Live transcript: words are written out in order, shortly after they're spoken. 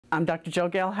I'm Dr.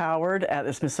 JoGayle Howard at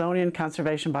the Smithsonian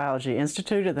Conservation Biology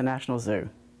Institute at the National Zoo.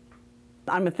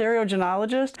 I'm a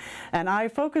theriogenologist, and I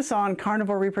focus on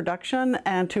carnivore reproduction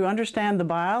and to understand the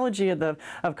biology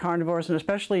of carnivores, and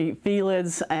especially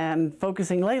felids, and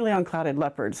focusing lately on clouded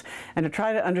leopards, and to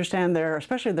try to understand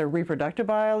especially their reproductive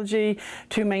biology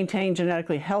to maintain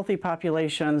genetically healthy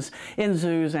populations in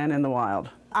zoos and in the wild.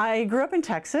 I grew up in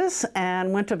Texas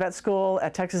and went to vet school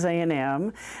at Texas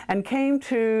A&M and came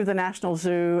to the National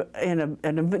Zoo in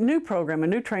a new program, a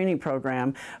new training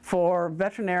program for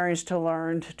veterinarians to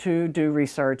learn to do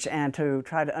research and to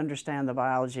try to understand the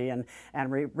biology and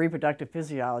reproductive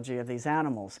physiology of these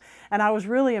animals. And I was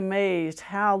really amazed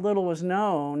how little was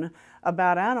known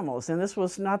about animals, and this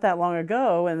was not that long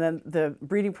ago. And then the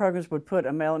breeding programs would put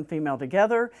a male and female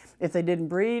together. If they didn't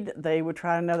breed, they would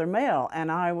try another male,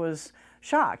 and I was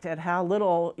shocked at how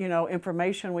little,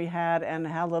 information we had and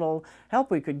how little help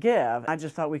we could give. I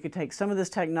just thought we could take some of this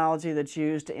technology that's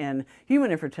used in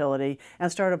human infertility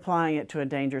and start applying it to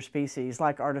endangered species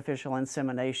like artificial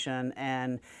insemination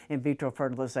and in vitro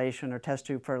fertilization or test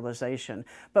tube fertilization.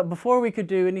 But before we could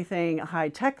do anything high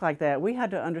tech like that, we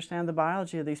had to understand the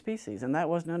biology of these species, and that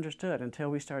wasn't understood until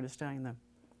we started studying them.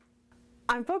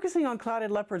 I'm focusing on clouded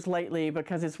leopards lately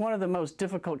because it's one of the most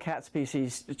difficult cat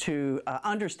species to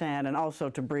understand and also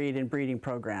to breed in breeding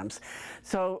programs.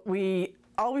 So we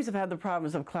always have had the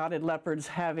problems of clouded leopards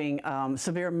having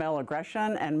severe male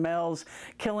aggression and males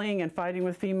killing and fighting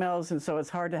with females, and so it's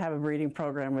hard to have a breeding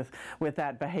program with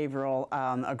that behavioral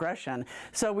aggression.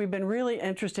 So we've been really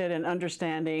interested in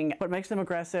understanding what makes them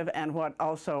aggressive and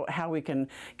how we can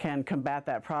combat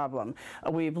that problem.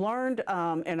 We've learned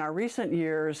in our recent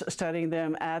years studying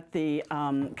them at the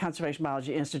Conservation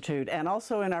Biology Institute and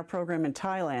also in our program in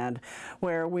Thailand,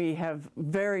 where we have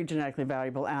very genetically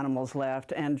valuable animals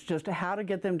left, and just how to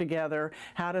get them together,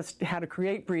 how to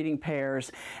create breeding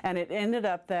pairs. And it ended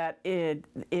up that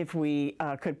if we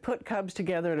could put cubs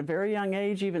together at a very young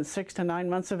age, even 6 to 9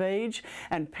 months of age,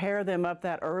 and pair them up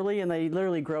that early, and they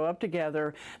literally grow up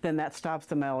together, then that stops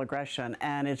the male aggression.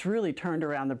 And it's really turned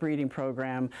around the breeding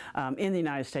program in the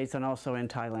United States and also in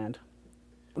Thailand.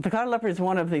 The clouded leopard is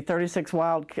one of the 36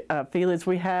 wild felids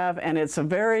we have, and it's a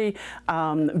very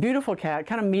beautiful cat,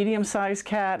 kind of medium-sized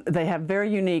cat. They have very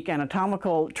unique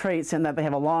anatomical traits in that they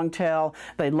have a long tail,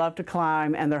 they love to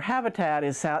climb, and their habitat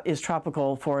is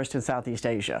tropical forest in Southeast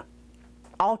Asia.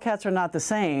 All cats are not the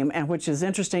same, and which is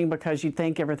interesting because you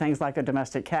think everything's like a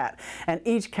domestic cat. And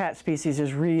each cat species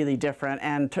is really different,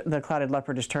 and the clouded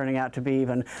leopard is turning out to be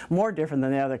even more different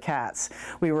than the other cats.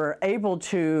 We were able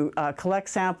to collect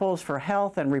samples for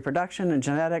health and reproduction and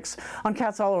genetics on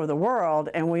cats all over the world,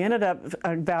 and we ended up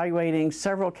evaluating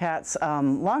several cats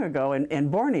long ago in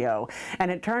Borneo.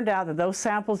 And it turned out that those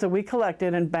samples that we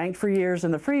collected and banked for years in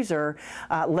the freezer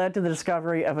led to the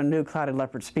discovery of a new clouded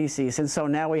leopard species. And so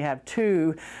now we have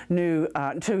two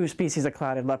species of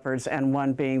clouded leopards, and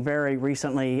one being very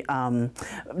recently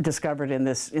discovered in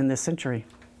this century.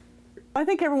 I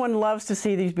think everyone loves to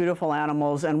see these beautiful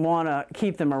animals and want to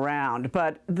keep them around,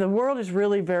 but the world is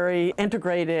really very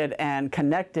integrated and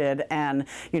connected, and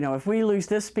if we lose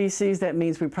this species, that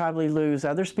means we probably lose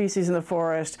other species in the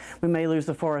forest. We may lose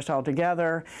the forest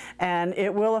altogether, and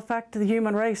it will affect the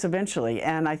human race eventually.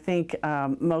 And I think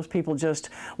most people just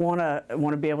want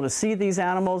to be able to see these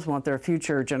animals, want their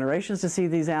future generations to see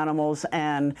these animals,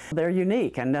 and they're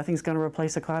unique, and nothing's going to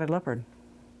replace a clouded leopard.